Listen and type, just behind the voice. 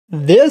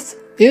This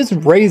is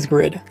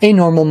RaysGrid, a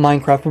normal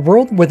Minecraft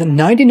world with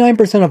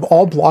 99% of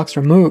all blocks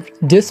removed.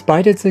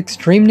 Despite its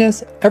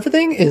extremeness,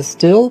 everything is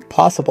still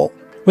possible.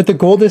 With the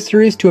goal of this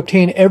series to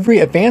obtain every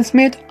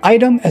advancement,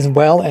 item, as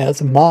well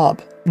as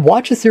mob.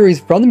 Watch the series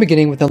from the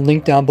beginning with a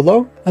link down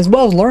below, as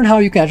well as learn how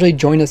you can actually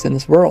join us in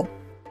this world.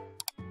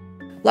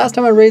 Last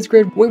time on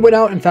RaysGrid, we went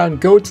out and found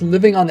goats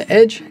living on the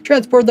edge,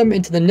 transported them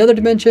into the nether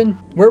dimension,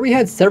 where we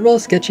had several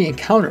sketchy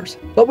encounters,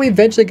 but we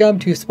eventually got them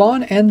to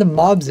spawn and the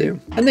mob zoo,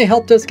 and they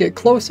helped us get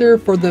closer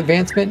for the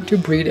advancement to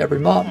breed every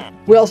mob.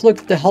 We also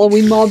looked at the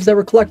Halloween mobs that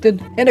were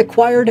collected, and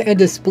acquired and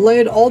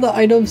displayed all the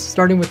items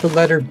starting with the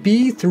letter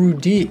B through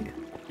D.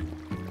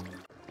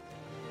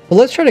 Well,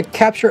 let's try to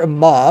capture a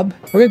mob.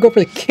 We're gonna go for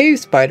the cave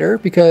spider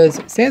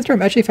because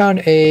Sandstorm actually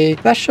found a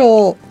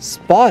special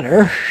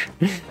spawner.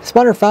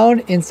 Spawner found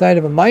inside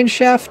of a mine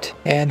shaft,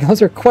 and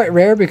those are quite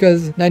rare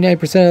because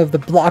 99% of the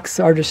blocks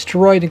are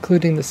destroyed,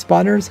 including the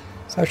spawners.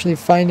 So actually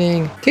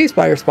finding cave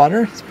spider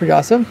spawner is pretty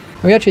awesome.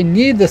 And we actually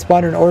need the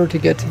spawner in order to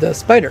get to the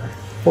spider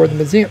for the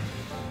museum.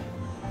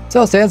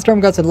 So Sandstorm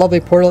got a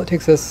lovely portal that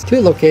takes us to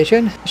the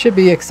location. It should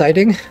be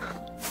exciting.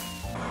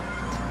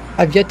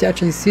 I've yet to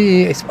actually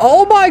see a...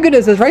 Oh my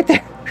goodness, it's right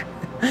there!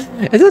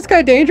 Is this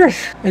guy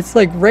dangerous? It's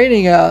like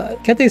raining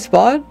out. Can't they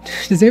spawn?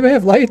 Does anybody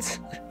have lights?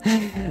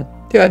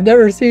 Dude, I've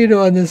never seen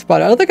one in this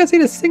spawn. I don't think I've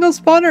seen a single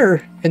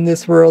spawner in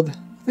this world.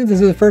 I think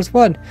this is the first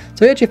one.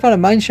 So we actually found a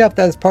mine shaft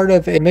that is part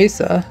of a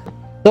mesa.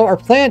 So our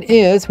plan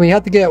is we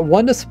have to get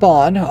one to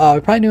spawn. We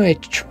probably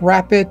need to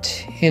trap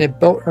it in a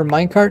boat or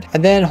minecart,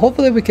 and then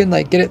hopefully we can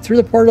like get it through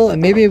the portal, and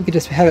maybe we could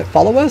just have it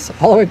follow us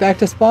all the way back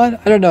to spawn.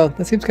 I don't know.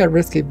 That seems kind of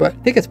risky, but I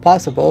think it's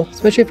possible,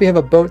 especially if we have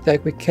a boat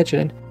that we catch it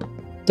in.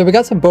 So we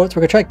got some boats.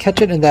 We're gonna try to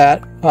catch it in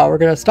that. We're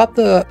gonna stop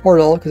the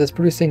portal because it's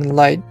producing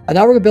light, and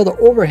now we're gonna build an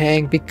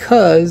overhang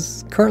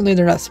because currently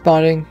they're not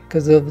spawning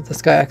because of the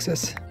sky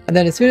axis. And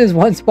then as soon as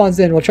one spawns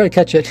in, we'll try to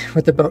catch it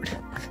with the boat.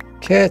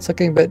 Okay, it's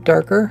looking a bit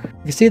darker.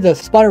 You see the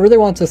spawner really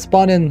wants to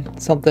spawn in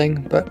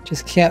something, but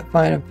just can't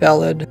find a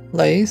valid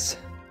place.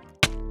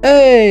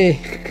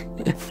 Hey!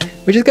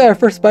 We just got our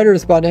first spider to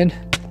spawn in.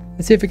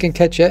 Let's see if we can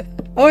catch it.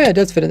 Oh yeah, it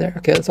does fit in there.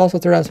 Okay, let's also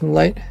throw down some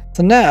light.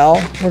 So now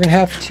we're gonna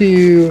have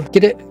to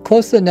get it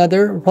close to the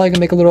nether. We're probably gonna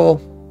make a little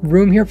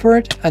room here for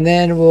it, and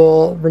then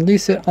we'll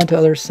release it onto the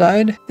other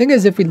side. Thing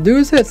is, if we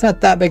lose it, it's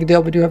not that big a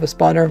deal. We do have a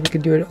spawner. We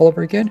can do it all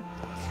over again.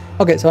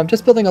 Okay, so I'm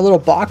just building a little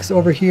box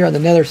over here on the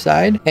nether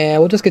side, and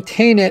we'll just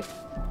contain it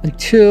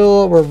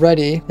until we're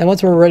ready. Then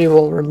once we're ready,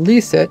 we'll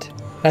release it.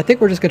 And I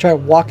think we're just gonna try to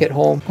walk it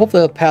home.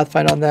 Hopefully it'll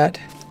pathfind on that.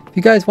 If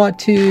you guys want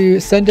to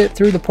send it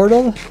through the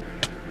portal.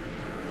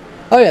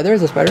 Oh yeah,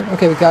 there's a spider.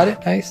 Okay, we got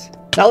it, nice.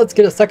 Now let's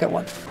get a second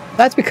one.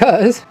 That's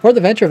because for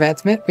the venture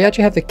advancement, we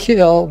actually have to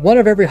kill one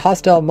of every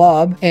hostile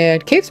mob,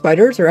 and cave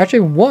spiders are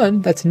actually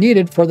one that's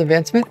needed for the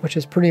advancement, which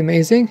is pretty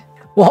amazing.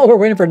 While we're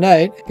waiting for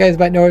night, you guys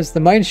might notice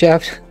the mine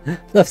shaft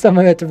left some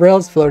of it the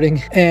rails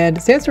floating.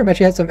 And Sandstorm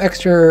actually has some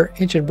extra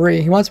ancient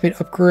debris. He wants me to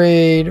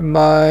upgrade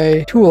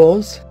my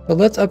tools. So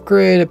let's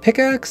upgrade a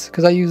pickaxe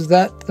because I use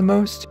that the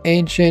most.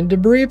 Ancient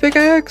debris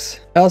pickaxe.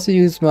 I also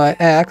use my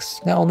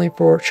axe, not only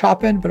for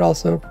chopping, but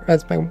also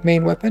as my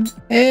main weapon.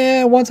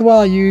 And once in a while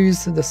I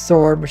use the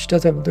sword, which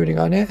does have looting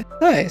on it.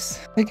 Nice.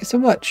 Thank you so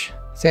much,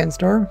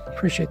 Sandstorm.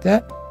 Appreciate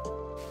that.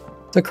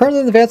 So currently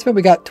in the advancement,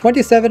 we got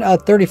 27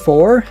 out of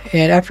 34,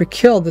 and after we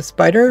kill the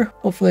spider,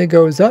 hopefully it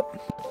goes up.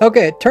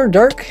 Okay, it turned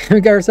dark. We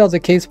got ourselves a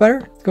cave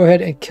spider. Let's go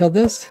ahead and kill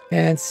this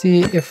and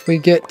see if we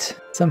get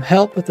some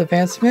help with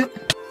advancement.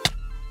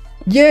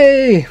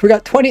 Yay! We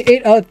got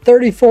 28 out of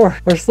 34.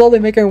 We're slowly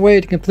making our way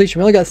to completion.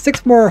 We only got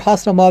 6 more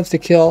hostile mobs to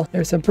kill.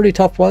 There's some pretty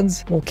tough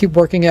ones. We'll keep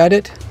working at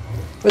it.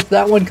 With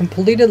that one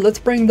completed, let's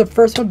bring the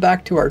first one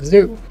back to our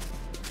zoo.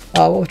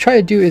 What we'll try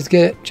to do is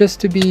get it just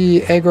to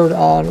be aggroed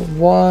on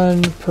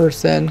one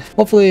person.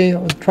 Hopefully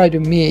it'll try to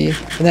do me,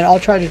 and then I'll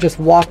try to just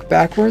walk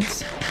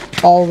backwards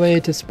all the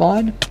way to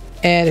spawn.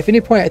 And if at any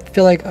point I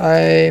feel like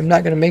I'm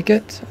not going to make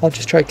it, I'll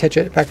just try to catch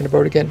it back in the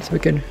boat again so we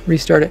can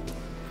restart it.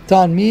 It's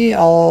on me.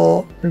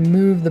 I'll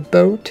remove the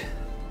boat.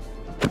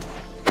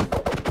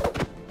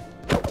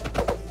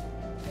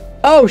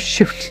 Oh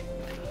shoot!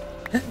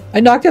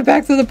 I knocked it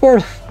back to the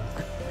portal.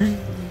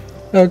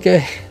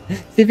 Okay,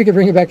 see if we can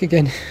bring it back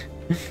again.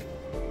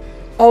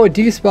 Oh, it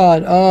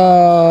despawned.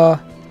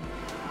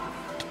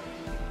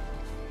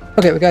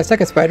 Okay, we got a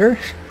second spider.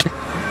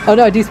 Oh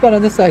no, I despawned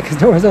on this side because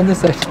no one's on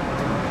this side.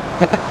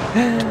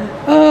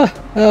 Oh,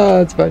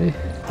 that's funny.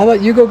 How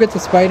about you go get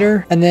the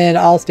spider and then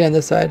I'll stay on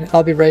this side.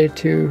 I'll be ready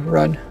to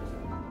run.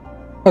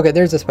 Okay,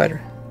 there's the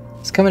spider.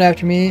 It's coming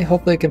after me.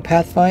 Hopefully it can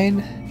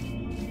pathfind.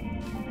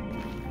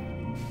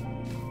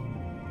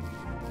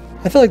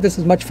 I feel like this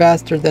is much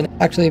faster than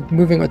actually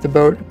moving with the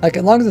boat. Like,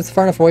 as long as it's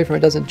far enough away from it,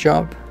 it doesn't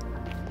jump.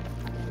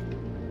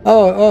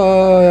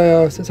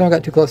 Oh, someone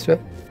got too close to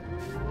it.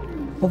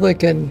 Hopefully it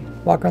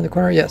can walk around the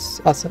corner.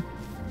 Yes, awesome.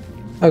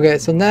 Okay,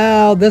 so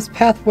now this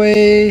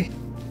pathway,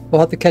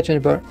 we'll have to catch in a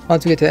boat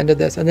once we get to the end of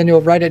this. And then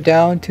you'll write it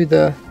down to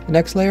the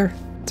next layer.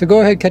 So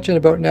go ahead, catch it a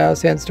boat now,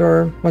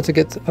 Sandstorm, once it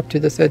gets up to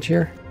this edge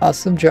here.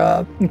 Awesome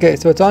job. Okay,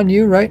 so it's on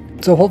you, right?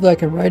 So hopefully I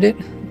can ride it.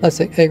 Unless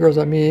it aggro's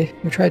on me.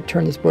 Let me try to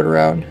turn this boat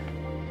around.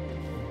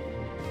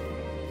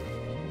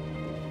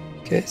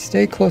 Okay,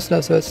 stay close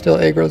enough so it still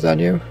aggro's on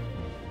you.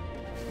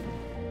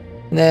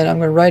 And then I'm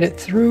going to ride it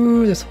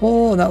through this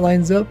hole, and that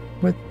lines up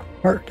with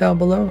part down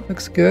below.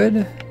 Looks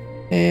good.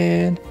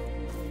 And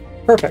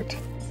perfect.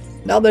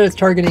 Now that it's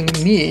targeting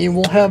me,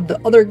 we'll have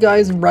the other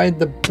guys ride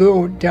the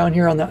boat down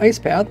here on the ice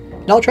path.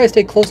 And I'll try to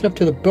stay close enough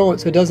to the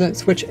boat so it doesn't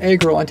switch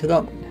aggro onto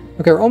them.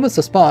 Okay, we're almost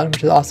to spawn,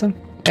 which is awesome.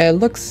 And it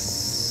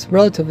looks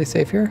relatively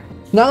safe here.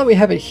 Now that we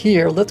have it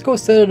here, let's go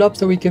set it up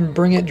so we can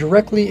bring it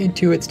directly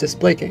into its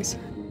display case.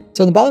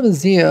 So the bottom of the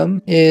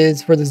museum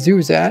is where the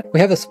zoo's at. We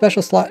have a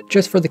special slot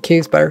just for the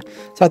cave spider.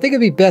 So I think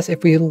it'd be best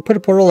if we put a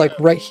portal like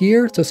right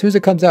here. So as soon as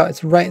it comes out,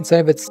 it's right inside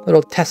of its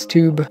little test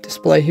tube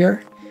display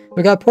here.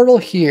 We got a portal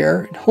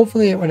here, and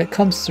hopefully when it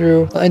comes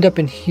through, it'll end up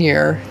in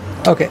here.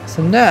 Okay,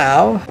 so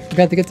now we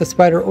got to get the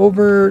spider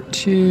over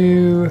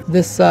to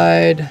this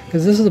side,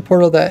 because this is the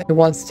portal that it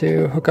wants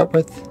to hook up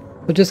with.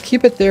 So just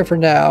keep it there for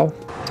now.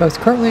 So it's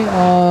currently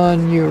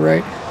on you,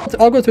 right?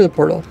 I'll go through the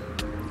portal.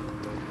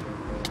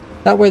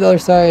 That way the other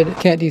side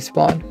can't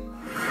despawn.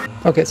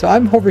 Okay, so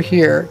I'm over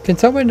here. Can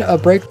someone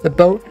break the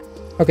boat?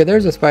 Okay,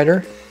 there's a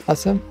spider.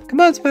 Awesome.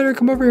 Come on, spider,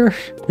 come over here.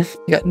 You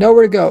got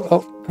nowhere to go.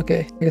 Oh,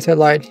 okay. I guess I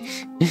lied.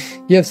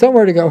 You have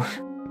somewhere to go.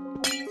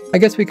 I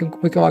guess we can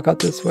walk out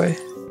this way.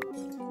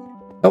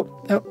 Oh,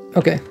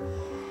 okay.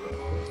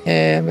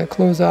 And I'm gonna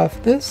close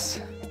off this.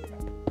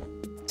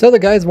 So the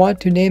guys want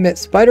to name it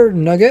Spider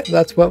Nugget.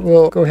 That's what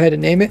we'll go ahead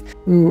and name it.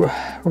 Ooh, we're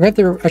gonna have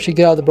to actually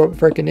get out of the boat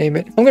before I can name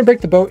it. I'm gonna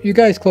break the boat. You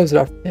guys close it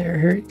off. There,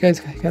 here, you guys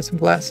got some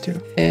glass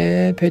too.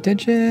 And pay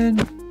attention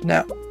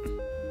now.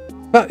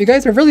 Wow, you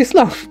guys are really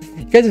slow.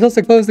 You guys are supposed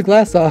to close the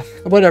glass off.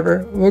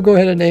 Whatever, we'll go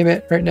ahead and name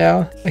it right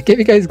now. I gave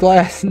you guys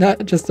glass,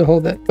 not just to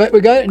hold it. But we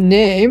got it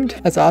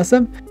named. That's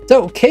awesome.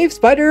 So, Cave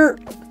Spider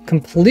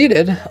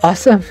completed.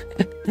 Awesome.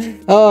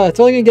 Oh, it's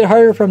only gonna get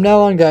harder from now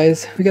on,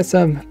 guys. We got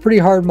some pretty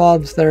hard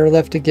mobs that are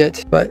left to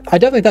get. But I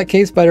definitely thought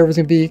Cave Spider was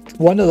gonna be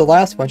one of the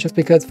last ones, just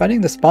because finding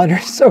the spawner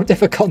is so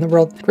difficult in the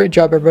world. Great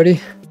job, everybody.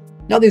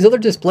 Now these other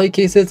display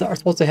cases are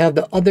supposed to have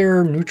the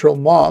other neutral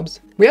mobs.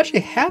 We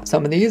actually have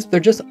some of these. They're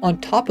just on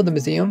top of the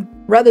museum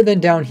rather than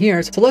down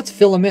here. So let's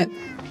fill them in.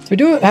 So we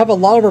do have a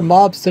lot of our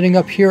mobs sitting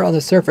up here on the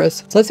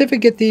surface. So let's see if we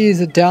get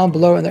these down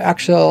below in their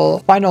actual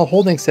final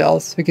holding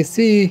cells so we can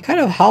see kind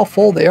of how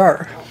full they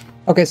are.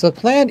 Okay, so the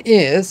plan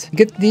is to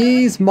get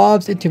these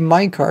mobs into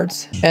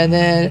minecarts and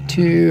then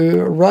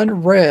to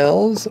run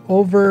rails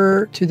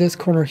over to this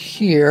corner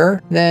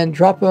here, then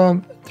drop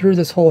them through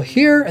this hole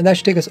here, and that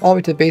should take us all the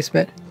way to the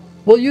basement.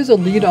 We'll use a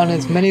lead on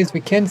as many as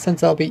we can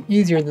since that'll be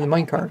easier than the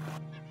minecart.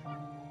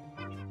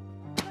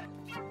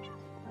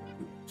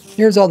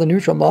 Here's all the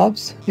neutral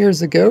mobs. Here's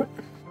the goat.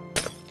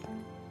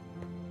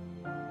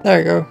 There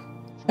you go.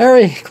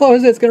 Hurry,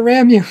 close it, it's gonna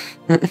ram you.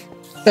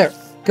 There,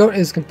 goat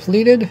is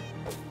completed.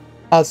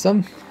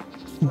 Awesome.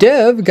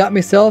 Dev got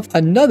myself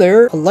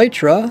another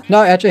elytra.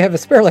 Now I actually have a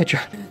spare elytra.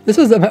 This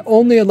was my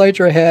only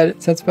elytra I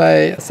had since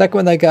my second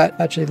one that I got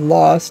actually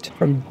lost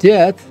from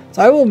death.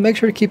 So I will make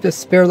sure to keep this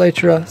spare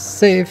elytra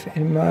safe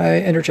in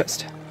my ender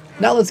chest.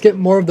 Now let's get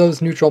more of those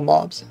neutral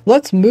mobs.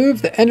 Let's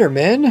move the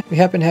enderman. We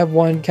happen to have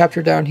one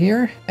captured down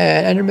here.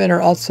 And endermen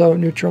are also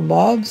neutral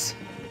mobs.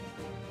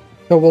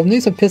 So we'll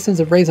need some pistons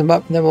to raise them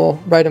up and then we'll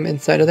ride them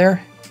inside of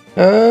there.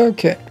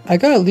 Okay, I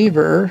got a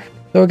lever.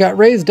 So it got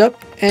raised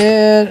up,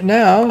 and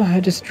now I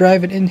just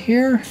drive it in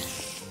here,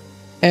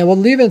 and we'll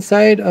leave it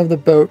inside of the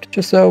boat,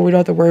 just so we don't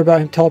have to worry about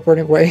him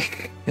teleporting away.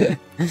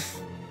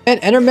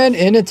 And Enderman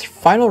in its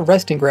final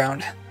resting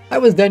ground. I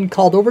was then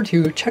called over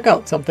to check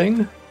out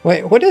something.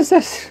 Wait, what is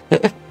this?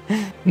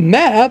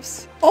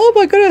 Maps? Oh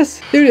my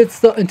goodness! Dude, it's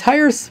the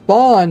entire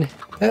spawn.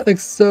 That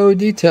looks so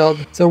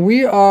detailed. So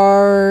we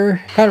are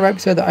kind of right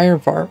beside the iron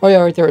farm. Oh yeah,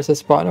 right there is the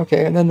spawn.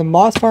 Okay, and then the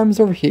moss farm is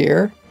over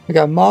here. We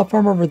got a mob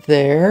farm over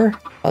there.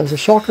 There's a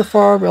shulker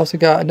farm. We also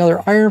got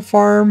another iron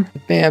farm, a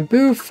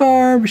bamboo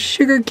farm,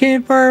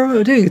 sugarcane farm.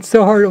 Oh, dude, it's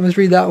so hard to almost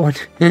read that one.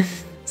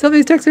 Some of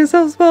these texts are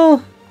so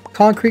small.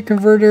 Concrete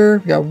converter.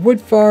 We got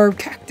wood farm,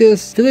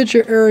 cactus,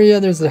 villager area.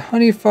 There's a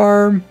honey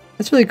farm.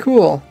 That's really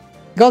cool.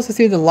 You can also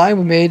see the line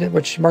we made,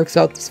 which marks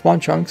out the spawn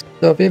chunks.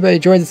 So if anybody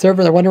joins the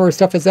server and they wonder where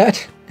stuff is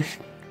at,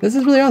 this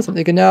is really awesome.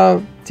 You can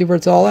now see where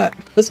it's all at.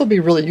 This will be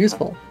really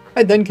useful.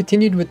 I then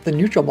continued with the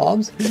neutral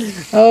mobs.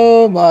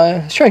 Oh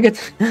my, try and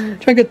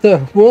get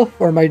the wolf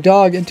or my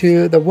dog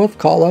into the wolf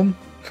column.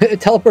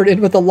 Teleport in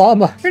with the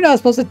llama. You're not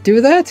supposed to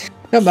do that.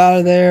 Come out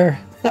of there.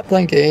 Not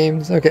playing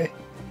games. Okay.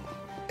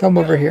 Come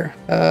over here.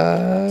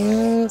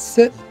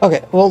 Sit.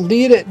 Okay, we'll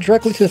lead it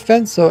directly to the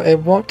fence so it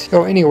won't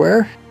go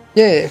anywhere.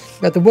 Yay,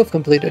 got the wolf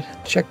completed.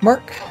 Check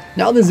mark.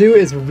 Now the zoo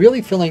is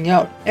really filling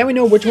out, and we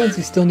know which ones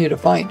you still need to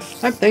find.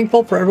 I'm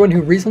thankful for everyone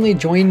who recently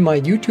joined my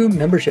YouTube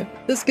membership.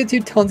 This gets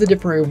you tons of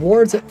different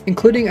rewards,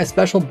 including a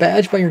special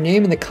badge by your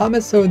name in the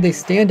comments so they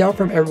stand out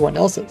from everyone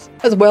else's,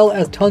 as well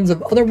as tons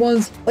of other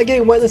ones, like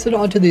getting whitelisted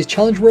onto these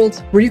challenge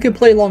worlds, where you can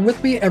play along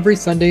with me every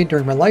Sunday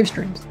during my live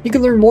streams. You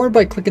can learn more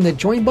by clicking the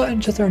join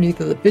button just underneath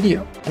of the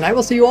video. And I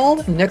will see you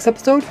all in the next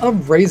episode of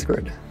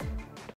RaysGrid.